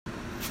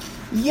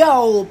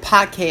Yo,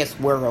 podcast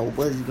world,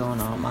 what is going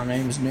on? My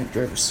name is Nick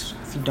Drivers.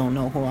 If you don't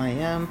know who I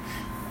am,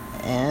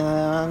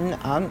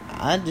 and my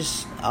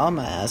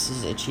ass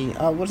is itchy.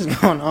 What is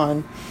going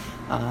on?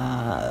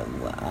 I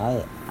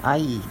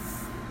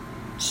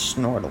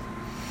snortle.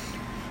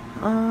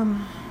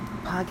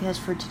 Podcast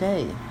for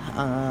today.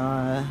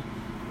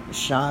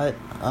 Shot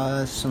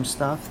some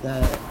stuff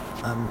that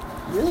I'm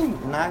really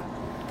not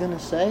gonna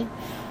say,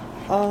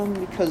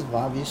 because of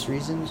obvious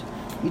reasons.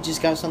 We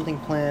just got something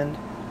planned.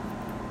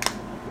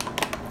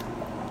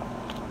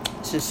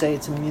 Let's just say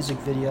it's a music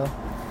video.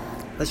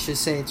 Let's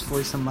just say it's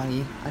for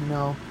somebody I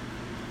know.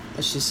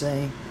 Let's just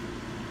say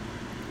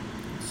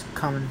it's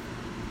coming.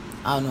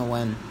 I don't know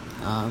when.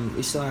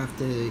 We still have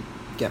to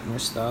get more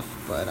stuff,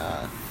 but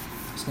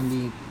it's gonna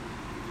be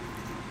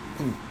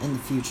in the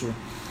future.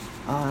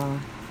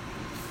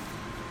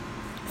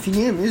 If you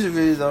need a music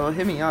video though,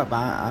 hit me up.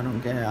 I don't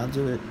care. I'll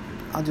do it.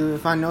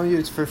 If I know you,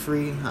 it's for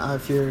free.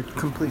 If you're a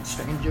complete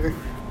stranger,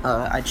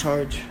 I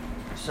charge.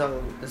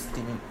 So that's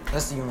the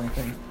only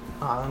thing.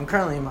 I'm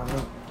currently in my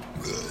room.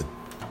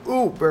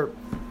 Ooh, burp.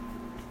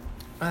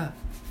 I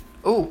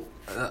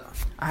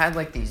had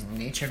like these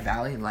Nature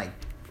Valley like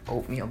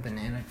oatmeal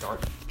banana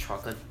dark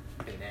chocolate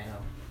banana.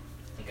 I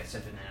think I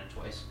said banana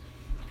twice.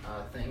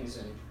 Things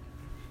and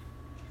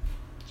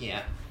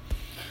yeah.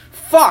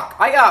 Fuck!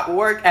 I got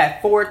work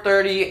at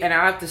 4:30 and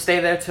I have to stay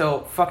there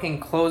till fucking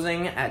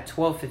closing at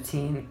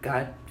 12:15.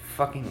 God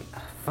fucking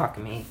fuck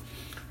me.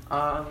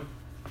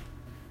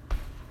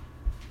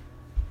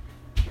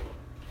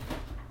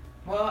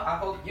 Well, I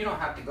hope you don't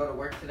have to go to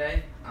work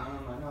today. I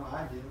know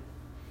I do.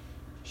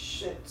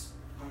 Shit.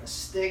 On the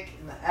stick,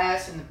 in the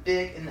ass, in the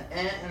big, in the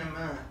ant, and the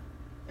man.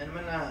 And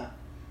I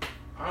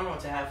don't know what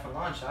to have for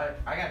lunch. I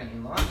gotta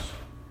eat lunch.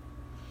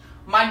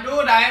 My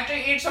dude, I have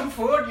to eat some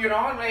food, you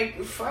know?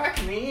 Like,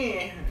 fuck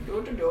me.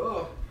 Do.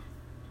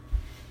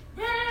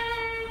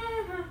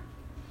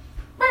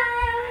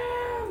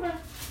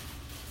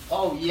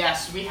 Oh,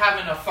 yes. We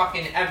having a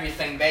fucking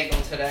everything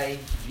bagel today.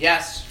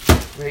 Yes.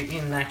 We're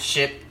eating that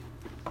shit.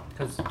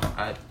 Because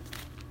I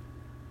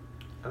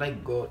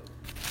like goat.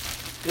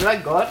 You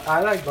like goat?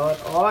 I like goat.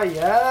 Oh,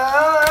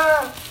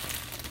 yeah.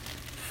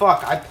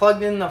 Fuck, I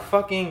plugged in the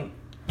fucking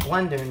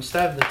blender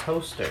instead of the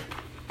toaster.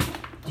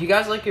 Do you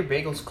guys like your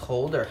bagels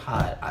cold or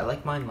hot? I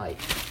like mine, like,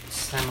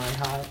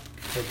 semi-hot.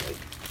 Cause, like,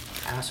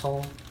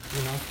 asshole,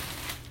 you know?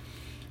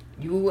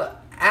 You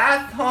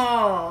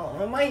asshole.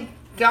 Oh, my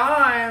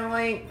God.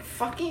 Like,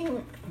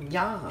 fucking,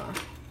 yeah.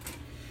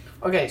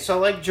 Okay, so,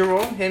 like,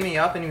 Jerome hit me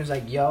up, and he was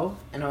like, yo,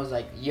 and I was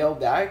like, yo,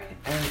 back,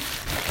 and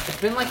it's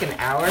been, like, an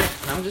hour,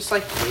 and I'm just,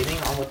 like, waiting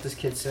on what this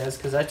kid says,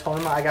 because I told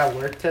him I got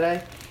work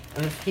today,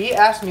 and if he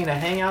asked me to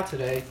hang out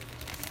today,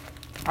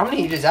 I'm gonna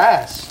eat his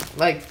ass,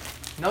 like,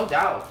 no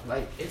doubt,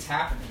 like, it's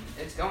happening,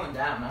 it's going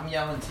down, I'm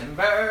yelling,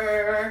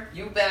 Timber,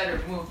 you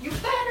better move, you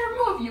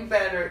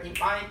better eat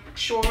my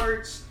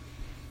shorts,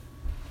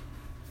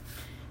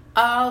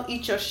 I'll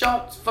eat your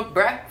shorts for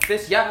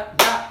breakfast, yeah,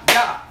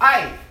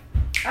 aye.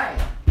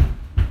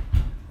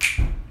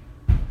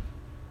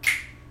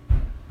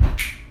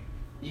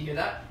 You hear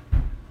that?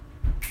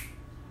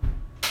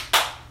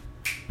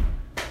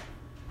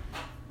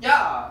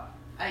 Yeah.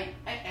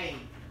 Hey.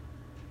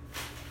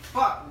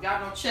 Fuck, we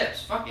got no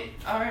chips. Fuck it.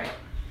 Alright.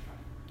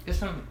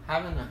 Guess I'm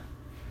having a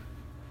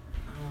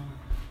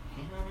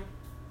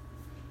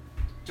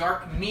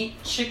dark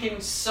meat chicken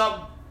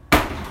sub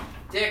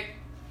dick.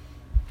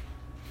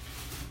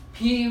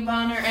 Peanut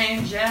butter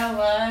and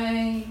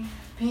jelly.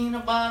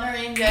 Peanut butter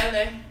and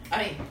jelly.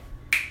 Aye.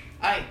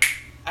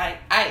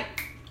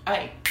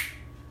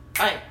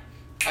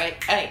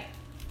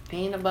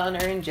 Peanut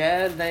butter and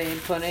jelly,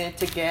 put it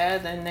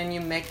together, and then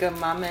you make a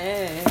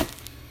mommy.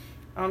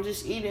 I'm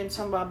just eating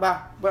some Fuck,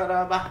 I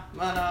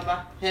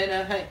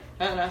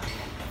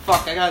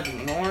got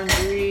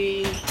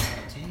laundry.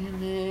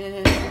 Damn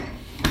it.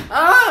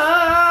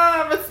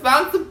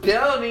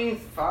 Responsibilities.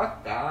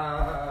 Fuck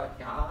that.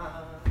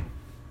 God.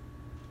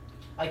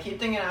 I keep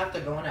thinking I have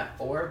to go in at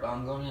 4, but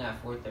I'm going in at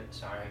 4:30.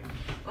 Sorry. I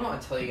don't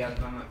want to tell you guys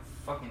about my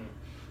fucking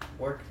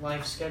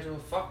work-life schedule.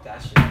 Fuck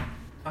that shit.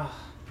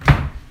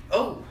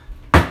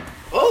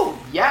 Oh,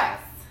 yes.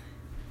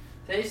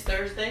 Today's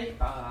Thursday,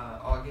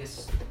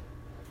 August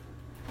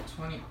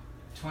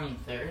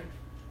 23rd.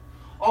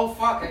 Oh,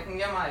 fuck, I can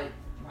get my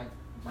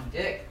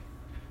dick.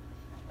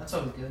 That's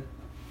always good.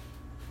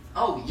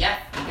 Oh, yes,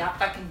 we got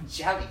fucking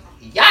jelly.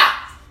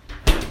 Yeah!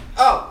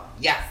 Oh,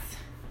 yes.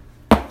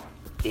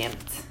 Damn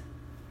it.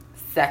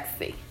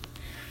 Sexy.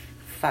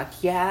 Fuck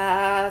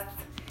yes.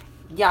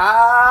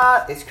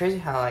 Yeah. It's crazy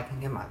how I can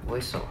get my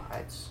voice so high.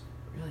 It's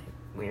really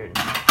weird.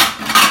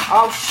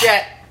 Oh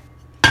shit.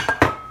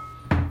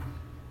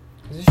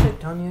 Is this shit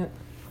done yet?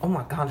 Oh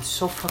my God, it's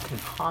so fucking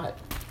hot.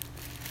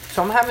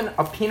 So I'm having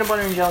a peanut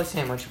butter and jelly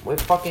sandwich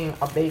with fucking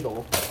a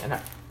bagel. And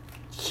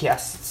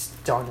yes, it's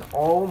done.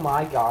 Oh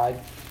my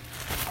God.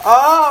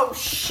 Oh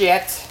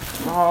shit.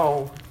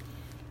 Oh.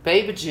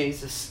 Baby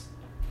Jesus.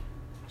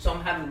 So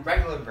I'm having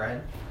regular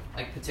bread.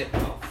 Like potato.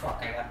 Oh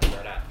fuck, I got the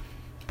bread out.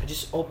 I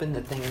just open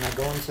the thing and I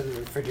go into the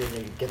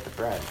refrigerator to get the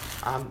bread.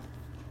 I'm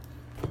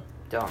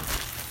done.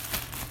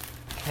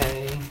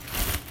 Okay.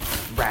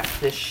 Wrap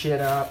this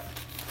shit up.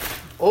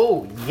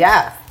 Oh,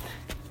 yes.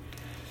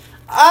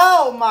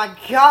 Oh, my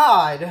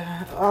God.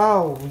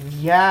 Oh,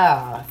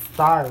 yeah.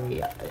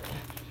 Sorry.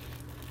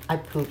 I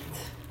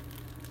pooped.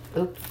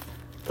 Oops.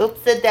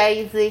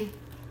 Oops-a-daisy.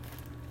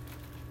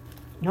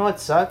 You know what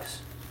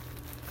sucks?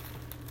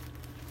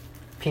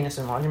 Penis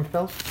enlargement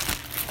pills?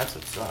 That's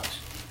what sucks.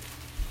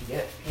 You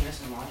get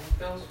penis enlargement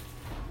pills?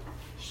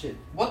 Shit.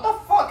 What the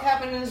fuck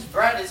happened in this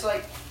bread? It's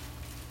like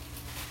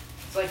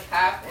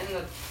half in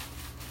the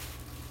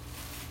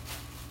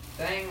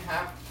thing,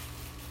 half.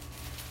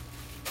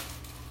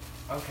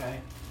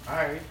 Okay.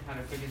 Alright. How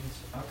to figure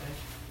this? Okay.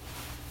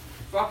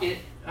 Fuck it.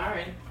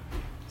 Alright.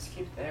 Let's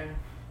keep it there.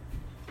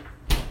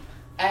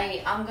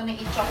 Hey, I'm gonna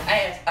eat your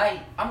ass.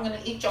 Hey, I'm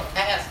gonna eat your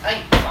ass.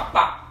 Hey, ba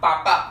ba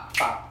ba ba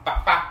ba ba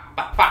ba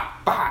ba ba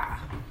ba.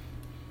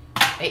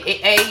 Hey, hey,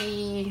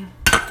 hey.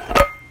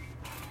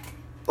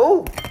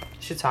 Ooh,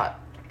 shit's hot.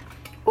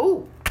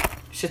 Ooh,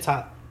 shit's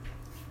hot.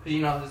 You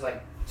know, there's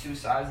like two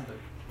sides of the.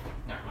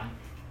 Never mind.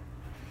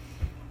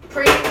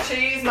 Cream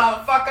cheese,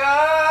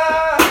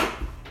 motherfucker.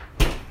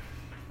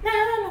 Na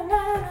na na na.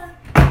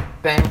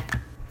 Bam.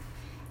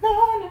 Na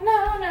na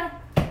na na.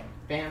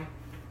 Bam.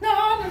 Na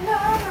na na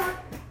na.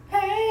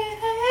 Hey,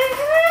 hey,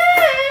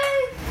 hey.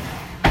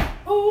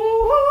 Ooh, ooh,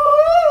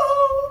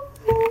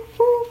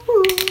 ooh,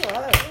 ooh.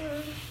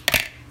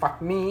 Fuck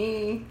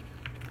me.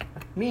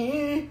 Fuck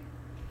me.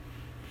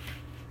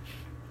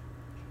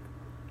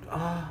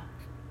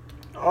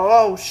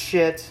 Oh,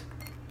 shit.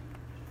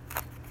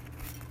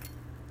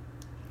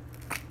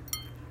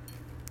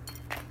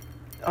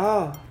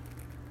 Oh.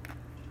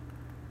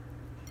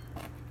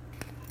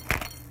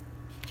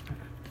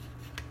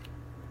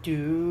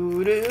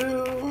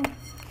 Doo-doo.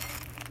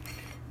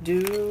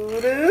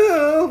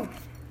 Doo-doo.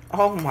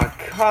 Oh my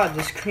God,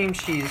 this cream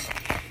cheese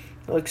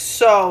looks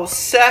so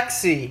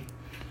sexy.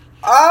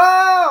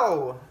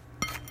 Oh!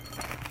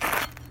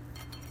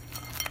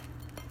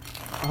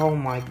 Oh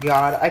my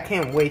God, I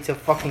can't wait to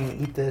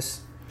fucking eat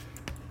this.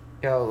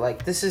 Yo,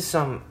 like, this is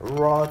some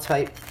raw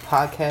type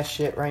podcast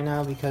shit right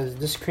now because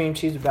this cream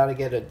cheese is about to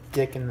get a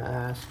dick in the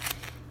ass.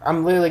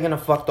 I'm literally gonna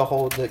fuck the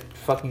whole dick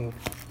fucking.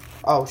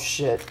 Oh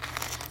shit.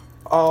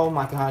 Oh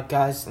my God,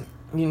 guys.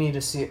 You need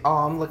to see. Oh,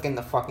 I'm looking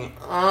the fucking.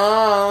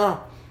 There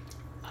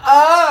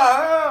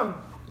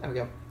we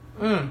go.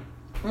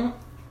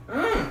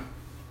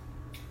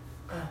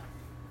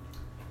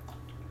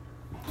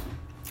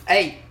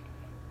 Hey,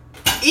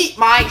 eat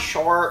my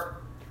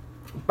short.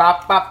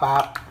 Bop, bop,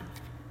 bop.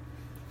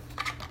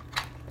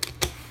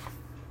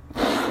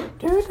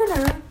 No.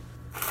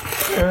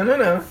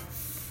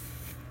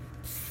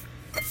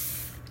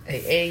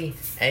 Hey.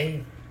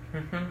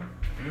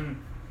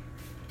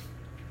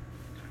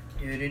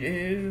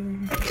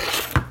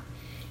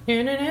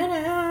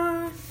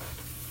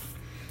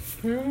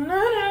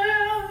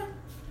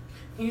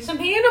 Need some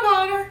peanut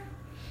butter.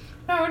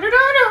 And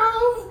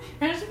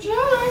some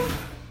jelly.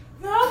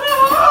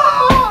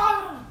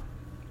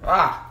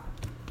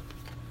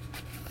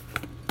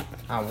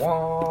 I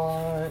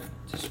want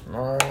just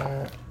more.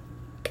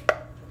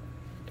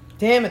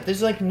 Damn it,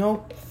 there's like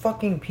no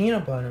fucking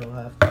peanut butter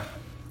left.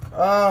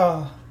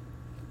 Oh.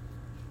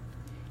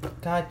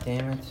 God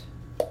damn it.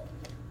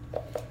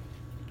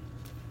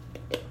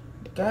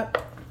 God.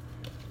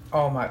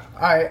 Oh my.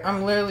 Alright,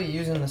 I'm literally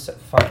using this.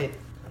 Fuck it.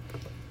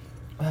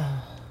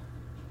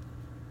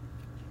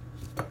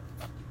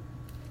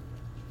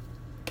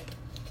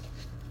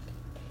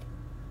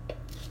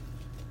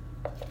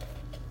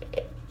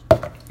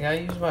 Yeah,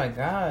 use what I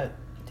got.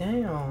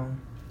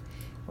 Damn.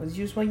 Let's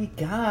use what you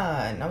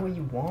got, not what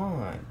you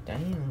want.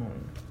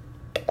 Damn.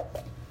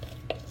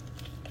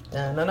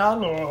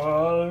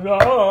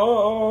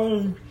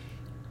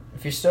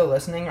 If you're still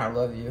listening, I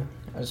love you.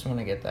 I just want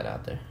to get that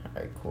out there.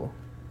 Alright, cool.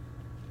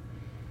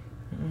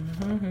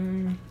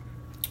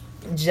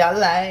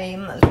 Jelly.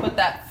 Let's put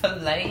that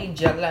filet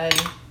jelly.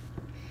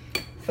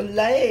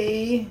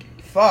 Filet.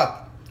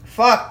 Fuck.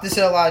 This is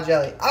a lot of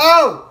jelly.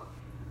 Oh!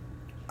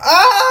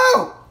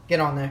 Get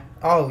on there.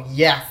 Oh,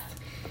 yes.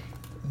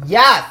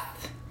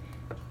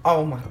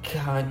 Oh my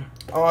God.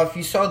 Oh, if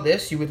you saw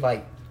this, you would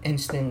like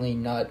instantly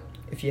nut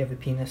if you have a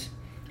penis.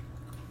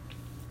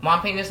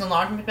 Want penis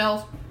enlargement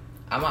pills?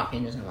 I want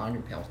penis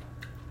enlargement pills.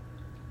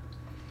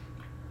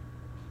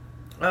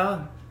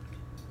 Oh.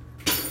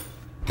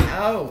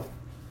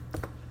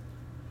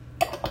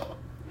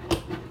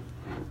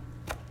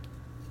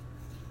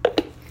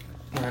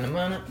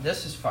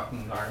 This is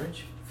fucking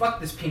garbage. Fuck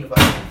this peanut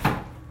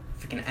butter.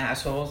 Freaking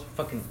assholes.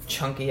 Fucking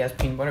chunky ass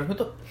peanut butter.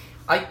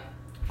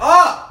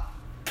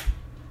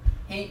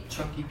 Hate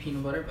chunky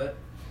peanut butter, but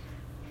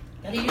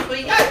gotta use what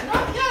you got. No,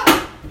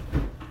 yeah.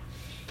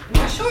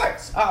 My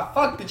shorts. Oh,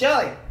 fuck the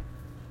jelly.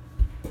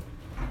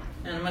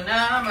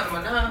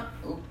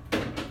 Oop.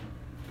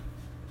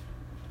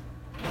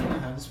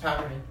 This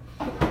power in.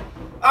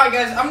 Alright,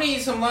 guys, I'm gonna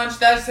eat some lunch.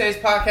 That's today's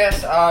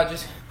podcast.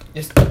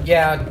 Just,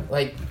 yeah,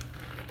 like,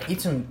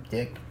 eat some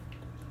dick.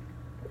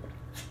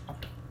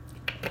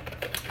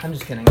 I'm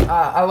just kidding.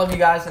 I love you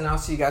guys, and I'll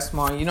see you guys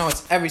tomorrow. You know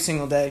it's every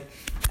single day.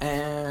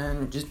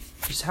 And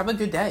just have a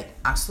good day.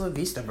 Hasta la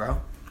vista,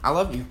 bro. I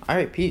love you. All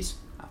right, peace.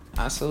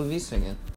 Hasta la vista again.